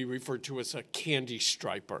what would be referred to as a candy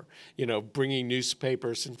striper, bringing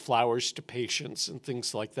newspapers and flowers to patients and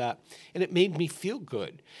things like that. And it made me feel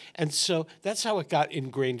good. And so that's how it got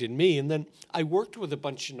ingrained in me. And then I worked with a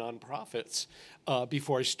bunch of nonprofits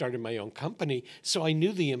before I started my own company. So I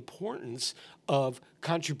knew the importance of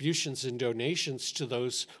contributions and donations to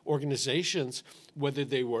those organizations, whether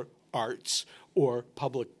they were arts or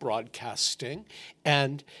public broadcasting.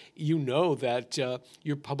 And you know that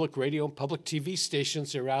your public radio and public TV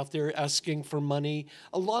stations are out there asking for money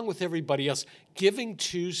along with everybody else. Giving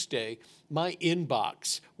Tuesday, my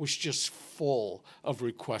inbox was just full of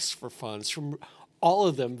requests for funds from all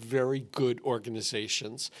of them very good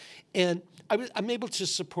organizations. And I'm able to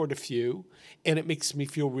support a few, and it makes me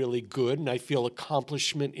feel really good, and I feel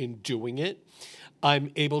accomplishment in doing it.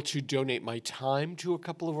 I'm able to donate my time to a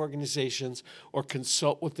couple of organizations or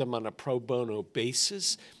consult with them on a pro bono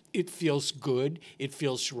basis. It feels good, it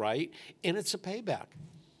feels right, and it's a payback.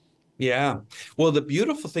 Yeah. Well, the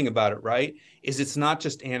beautiful thing about it, right, is it's not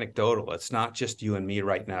just anecdotal. It's not just you and me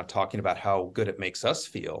right now talking about how good it makes us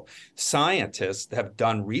feel. Scientists have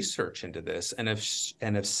done research into this and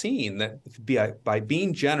have seen that by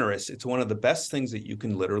being generous, it's one of the best things that you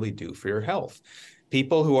can literally do for your health.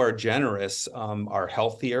 People who are generous are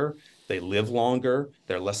healthier, they live longer,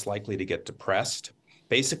 they're less likely to get depressed.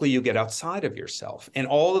 Basically, you get outside of yourself, and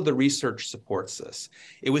all of the research supports this.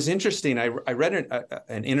 It was interesting. I read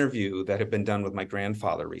an interview that had been done with my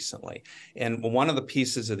grandfather recently, and one of the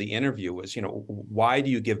pieces of the interview was, why do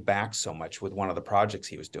you give back so much with one of the projects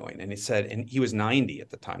he was doing? And he said, and he was 90 at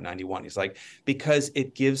the time, 91. He's like, because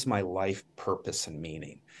it gives my life purpose and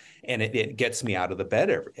meaning. And it gets me out of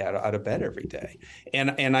bed every day,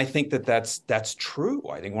 and I think that's true.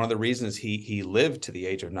 I think one of the reasons he lived to the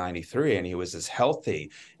age of 93 and he was as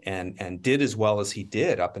healthy and did as well as he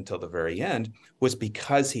did up until the very end was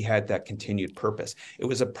because he had that continued purpose. It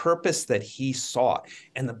was a purpose that he sought.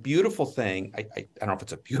 And the beautiful thing, I don't know if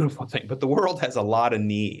it's a beautiful thing, but the world has a lot of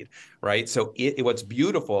need, right? So what's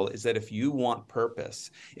beautiful is that if you want purpose,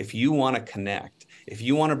 if you want to connect, if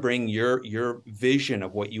you want to bring your vision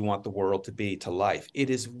of what you want the world to be to life, it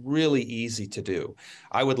is really easy to do.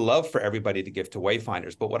 I would love for everybody to give to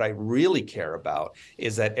Wayfinders, but what I really care about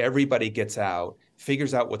is that everybody gets out,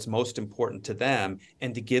 figures out what's most important to them,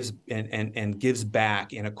 and gives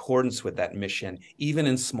back in accordance with that mission, even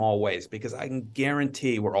in small ways, because I can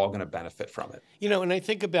guarantee we're all going to benefit from it. And I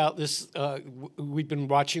think about this, we've been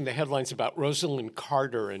watching the headlines about Rosalind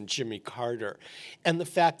Carter and Jimmy Carter, and the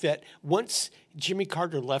fact that once Jimmy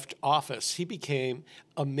Carter left office, he became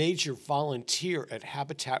a major volunteer at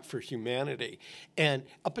Habitat for Humanity. And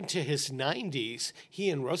up into his 90s, he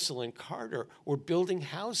and Rosalind Carter were building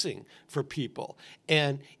housing for people.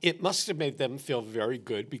 And it must have made them feel very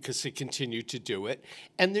good because they continued to do it.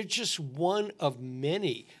 And they're just one of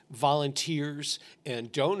many volunteers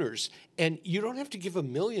and donors. And you don't have to give $1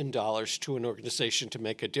 million to an organization to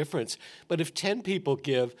make a difference. But if 10 people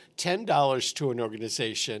give $10 to an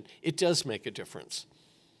organization, it does make a difference.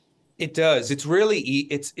 It does. It's really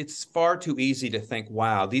it's far too easy to think,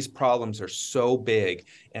 wow, these problems are so big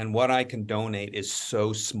and what I can donate is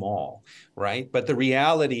so small, right? But the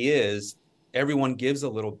reality is everyone gives a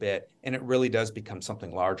little bit and it really does become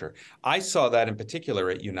something larger. I saw that in particular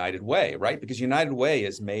at United Way, right? Because United Way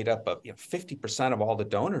is made up of 50% of all the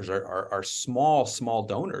donors are small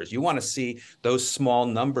donors. You want to see those small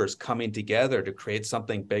numbers coming together to create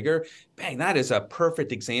something bigger. Bang, that is a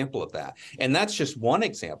perfect example of that. And that's just one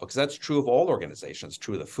example, because that's true of all organizations. It's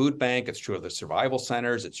true of the food bank, it's true of the survival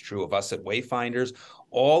centers, it's true of us at Wayfinders.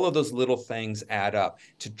 All of those little things add up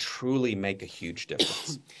to truly make a huge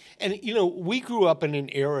difference. And, we grew up in an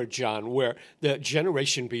era, John, where the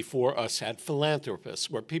generation before us had philanthropists,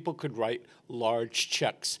 where people could write large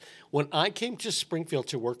checks. When I came to Springfield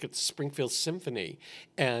to work at the Springfield Symphony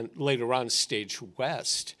and later on Stage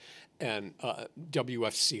West and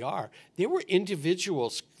WFCR, there were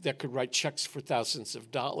individuals that could write checks for thousands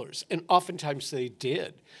of dollars, and oftentimes they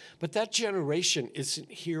did. But that generation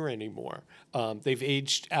isn't here anymore. They've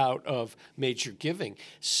aged out of major giving.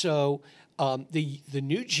 So the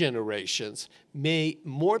new generations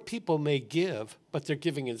more people may give, but they're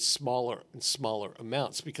giving in smaller and smaller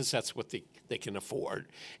amounts because that's what they can afford.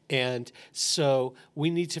 And so we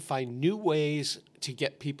need to find new ways to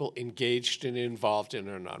get people engaged and involved in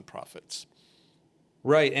our nonprofits.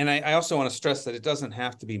 Right. And I also want to stress that it doesn't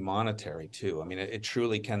have to be monetary, too. I mean, it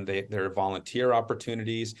truly can. There are volunteer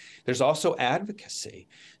opportunities. There's also advocacy.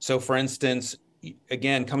 So, for instance,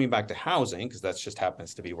 again, coming back to housing, because that just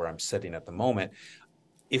happens to be where I'm sitting at the moment,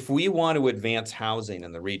 if we want to advance housing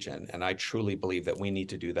in the region, and I truly believe that we need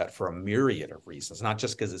to do that for a myriad of reasons, not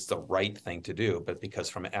just because it's the right thing to do, but because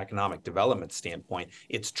from an economic development standpoint,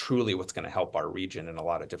 it's truly what's going to help our region in a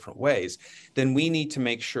lot of different ways, then we need to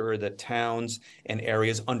make sure that towns and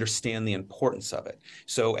areas understand the importance of it.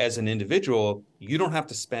 So as an individual, you don't have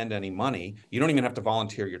to spend any money. You don't even have to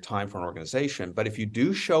volunteer your time for an organization. But if you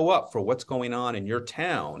do show up for what's going on in your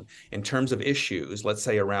town in terms of issues, let's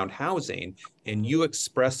say around housing, and you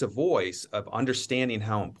express a voice of understanding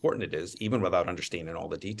how important it is, even without understanding all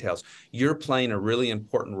the details, you're playing a really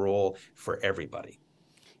important role for everybody.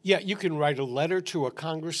 Yeah, you can write a letter to a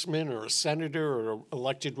congressman or a senator or an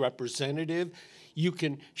elected representative. You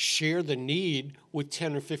can share the need with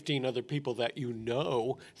 10 or 15 other people that you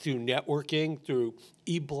know through networking, through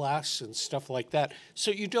e-blasts and stuff like that.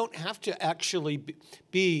 So you don't have to actually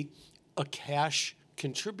be a cash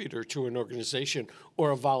contributor to an organization or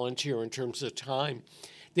a volunteer in terms of time.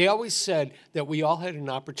 They always said that we all had an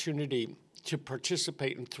opportunity to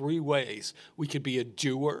participate in three ways. We could be a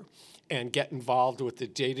doer and get involved with the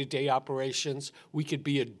day-to-day operations. We could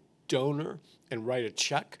be a donor and write a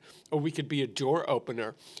check, or we could be a door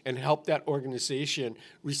opener and help that organization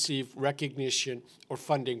receive recognition or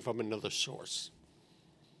funding from another source.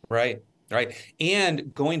 Right, right.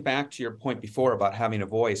 And going back to your point before about having a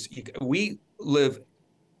voice, we live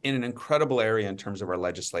in an incredible area in terms of our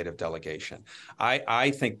legislative delegation. I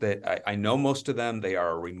think that I know most of them. They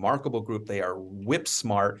are a remarkable group. They are whip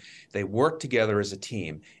smart. They work together as a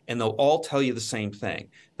team, and they'll all tell you the same thing.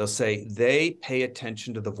 They'll say they pay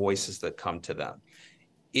attention to the voices that come to them.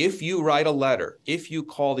 If you write a letter, if you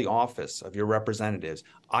call the office of your representatives,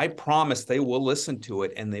 I promise they will listen to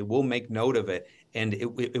it and they will make note of it, and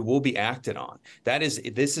it will be acted on.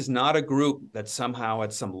 This is not a group that somehow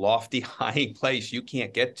at some lofty, high place you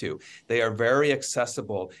can't get to. They are very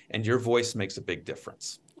accessible, and your voice makes a big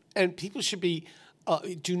difference. And people should be,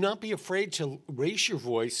 do not be afraid to raise your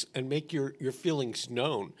voice and make your feelings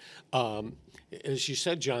known. As you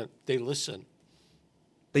said, John, they listen.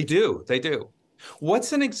 They do. They do.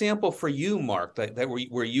 What's an example for you, Mark,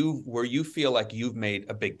 where you feel like you've made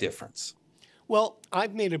a big difference? Well,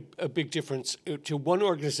 I've made a big difference to one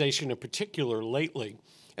organization in particular lately,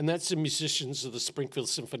 and that's the musicians of the Springfield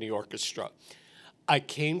Symphony Orchestra. I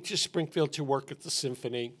came to Springfield to work at the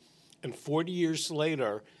symphony, and 40 years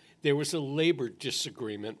later, there was a labor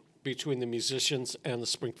disagreement between the musicians and the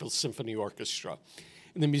Springfield Symphony Orchestra.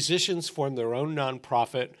 And the musicians formed their own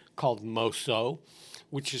nonprofit called MOSO,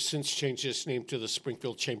 which has since changed its name to the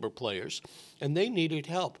Springfield Chamber Players, and they needed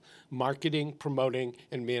help marketing, promoting,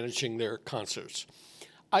 and managing their concerts.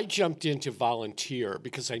 I jumped in to volunteer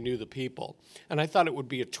because I knew the people, and I thought it would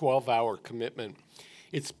be a 12-hour commitment.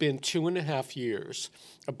 It's been 2.5 years,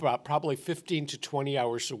 about probably 15 to 20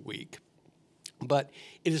 hours a week. But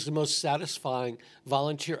it is the most satisfying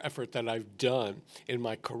volunteer effort that I've done in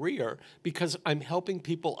my career because I'm helping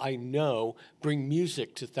people I know bring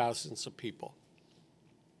music to thousands of people.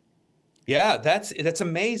 Yeah, that's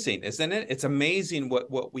amazing, isn't it? It's amazing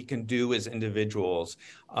what we can do as individuals.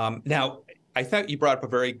 Now, I thought you brought up a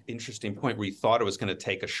very interesting point where you thought it was going to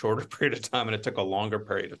take a shorter period of time and it took a longer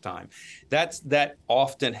period of time. That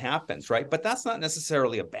often happens, right? But that's not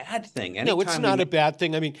necessarily a bad thing. No, it's not a bad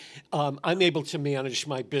thing. I mean, I'm able to manage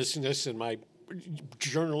my business and my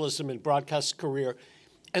journalism and broadcast career,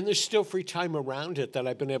 and there's still free time around it that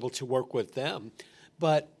I've been able to work with them.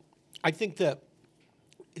 But I think that,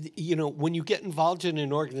 you know, when you get involved in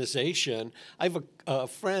an organization, I have a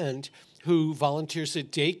friend who volunteers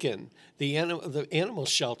at Dakin, the animal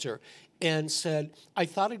shelter, and said, I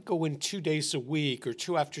thought I'd go in 2 days a week or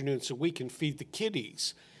 2 afternoons a week and feed the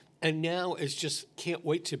kitties. And now it's just can't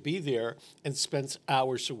wait to be there and spends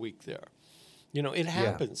hours a week there. You know, it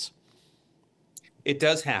happens. It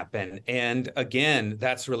does happen. And again,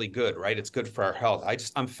 that's really good, right? It's good for our health.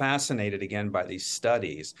 I'm fascinated again by these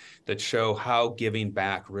studies that show how giving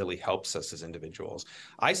back really helps us as individuals.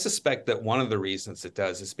 I suspect that one of the reasons it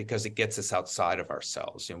does is because it gets us outside of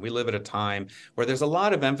ourselves. You know, we live at a time where there's a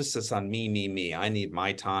lot of emphasis on me, me, me. I need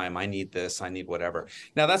my time. I need this. I need whatever.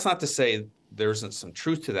 Now, that's not to say there isn't some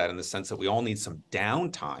truth to that in the sense that we all need some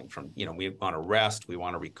downtime from, you know, we want to rest, we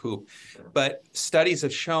want to recoup. But studies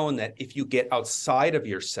have shown that if you get outside of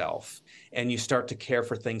yourself and you start to care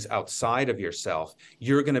for things outside of yourself,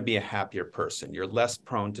 you're going to be a happier person. You're less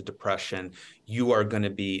prone to depression. You are going to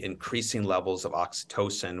be increasing levels of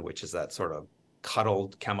oxytocin, which is that sort of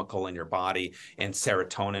cuddled chemical in your body, and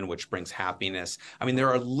serotonin, which brings happiness. I mean, there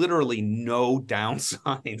are literally no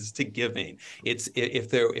downsides to giving.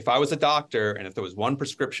 If I was a doctor and if there was one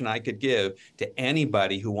prescription I could give to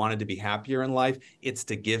anybody who wanted to be happier in life, it's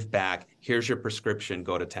to give back. Here's your prescription,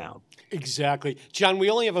 go to town. Exactly. John, we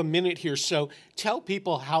only have a minute here, so tell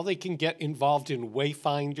people how they can get involved in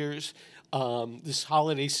Wayfinders this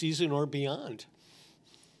holiday season or beyond.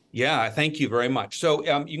 Yeah, thank you very much. So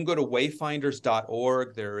you can go to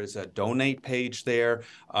wayfinders.org. There is a donate page there.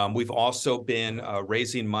 We've also been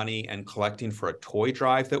raising money and collecting for a toy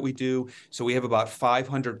drive that we do. So we have about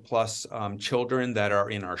 500 plus children that are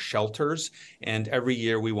in our shelters. And every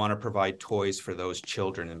year we want to provide toys for those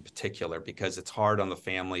children in particular, because it's hard on the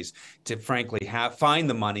families to frankly find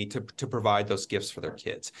the money to provide those gifts for their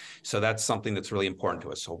kids. So that's something that's really important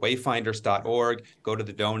to us. So wayfinders.org, go to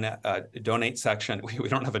the donate section. We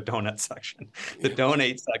don't have a donut section, the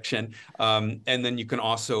donate section. And then you can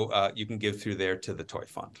also, you can give through there to the toy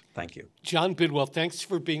fund. Thank you. John Bidwell, thanks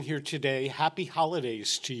for being here today. Happy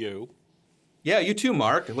holidays to you. Yeah, you too,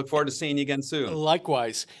 Mark. I look forward to seeing you again soon.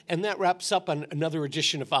 Likewise. And that wraps up on another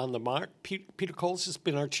edition of On the Mark. Peter Coles has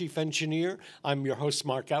been our chief engineer. I'm your host,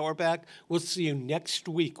 Mark Auerbach. We'll see you next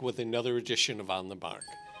week with another edition of On the Mark.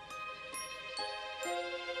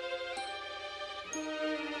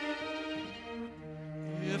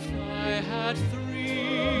 If I had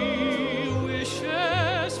 3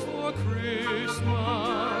 wishes for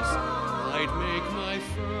Christmas, I'd make my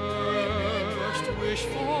first wish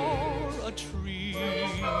for a tree.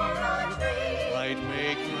 I'd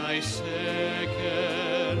make my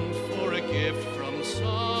second for a gift from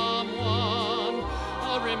someone,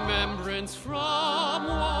 a remembrance from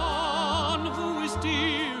one who is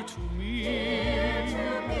dear to me.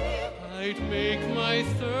 I'd make my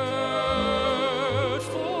third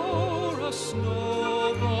for a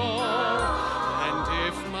snowball, and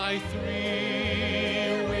if my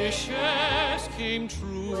 3 wishes came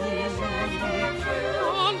true,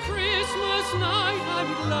 on Christmas night I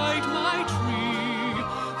would light my tree,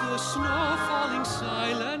 the snow falling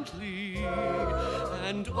silently,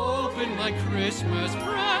 and open my Christmas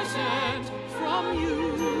present from you.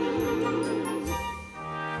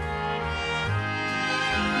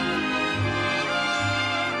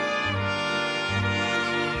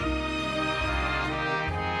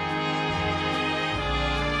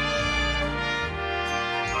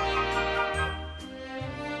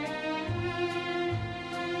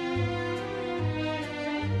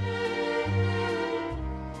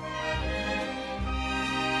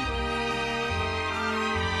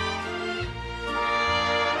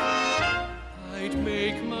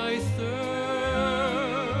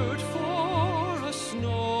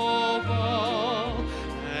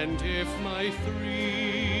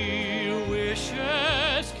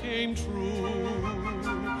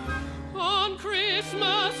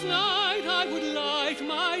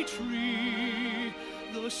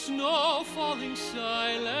 Snow falling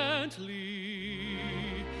silently,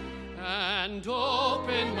 and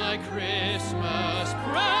open my Christmas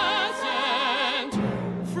present.